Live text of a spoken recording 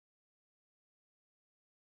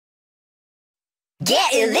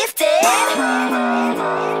Get it lifted.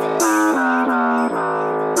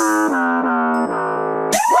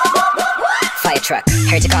 Firetruck,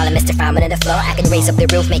 heard you calling Mr. Fireman on the floor. I can raise up the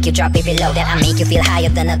roof, make you drop it below. That I make you feel higher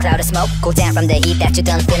than a cloud of smoke. Cool down from the heat that you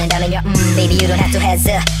done feeling down in your baby, you don't have to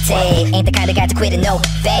hesitate. Ain't the kind of guy to quit and no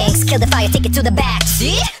thanks. Kill the fire, take it to the back.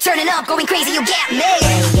 See? Turning up, going crazy, you get me.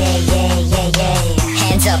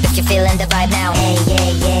 Hands up if you're feeling the vibe now.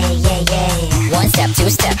 One step, two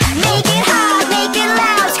step. Make it hot, make it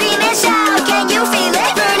loud, scream and shout. Can you feel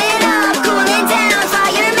it? Burn it up, cooling down.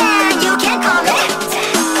 Fireman, you can call it.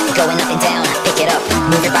 Going up and down, pick it up.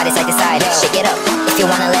 Move your body side to side, shake it up. If you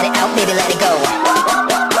wanna let it out, baby, let it go.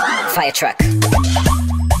 Firetruck.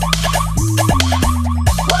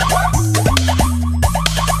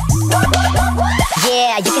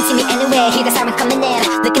 Yeah, you can see me anywhere. Hear the siren coming in.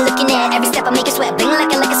 Looking in. Every step I make you sweat. Bling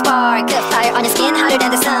like a spark. Good fire on your skin, hotter than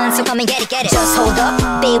the sun. So come and get it, get it. Just hold up,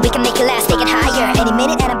 babe, we can make it last. Take it higher. Any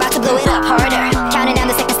minute and I'm about to blow it up harder. Counting down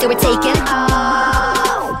the seconds till we're taking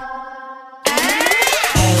off.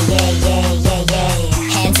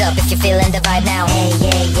 Hands up if you're feeling the vibe now.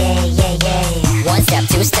 One step,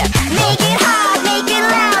 two step. Make it hot, make it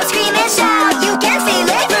loud. Scream and shout. You can feel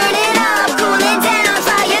it. Burn it up, cooling down.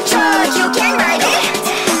 Firetruck, you can ride it.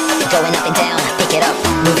 Going up and down, pick it up.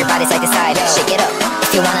 Move your body side to side, shake it up.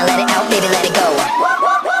 If you wanna let it out, baby, let it go.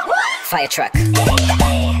 Firetruck.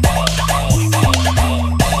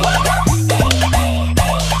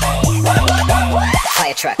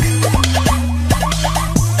 Firetruck.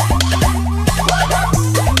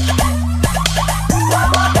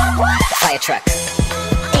 Firetruck.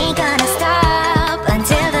 Ain't gonna stop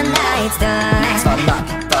until the night's done. Max volume up,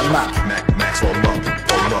 volume up. Max volume up,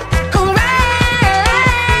 volume up.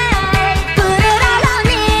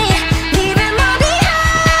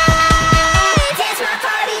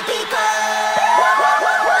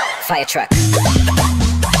 Firetruck.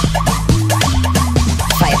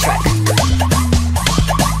 Firetruck.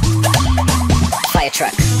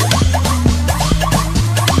 Firetruck.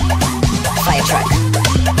 Firetruck.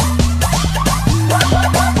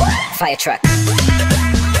 Firetruck.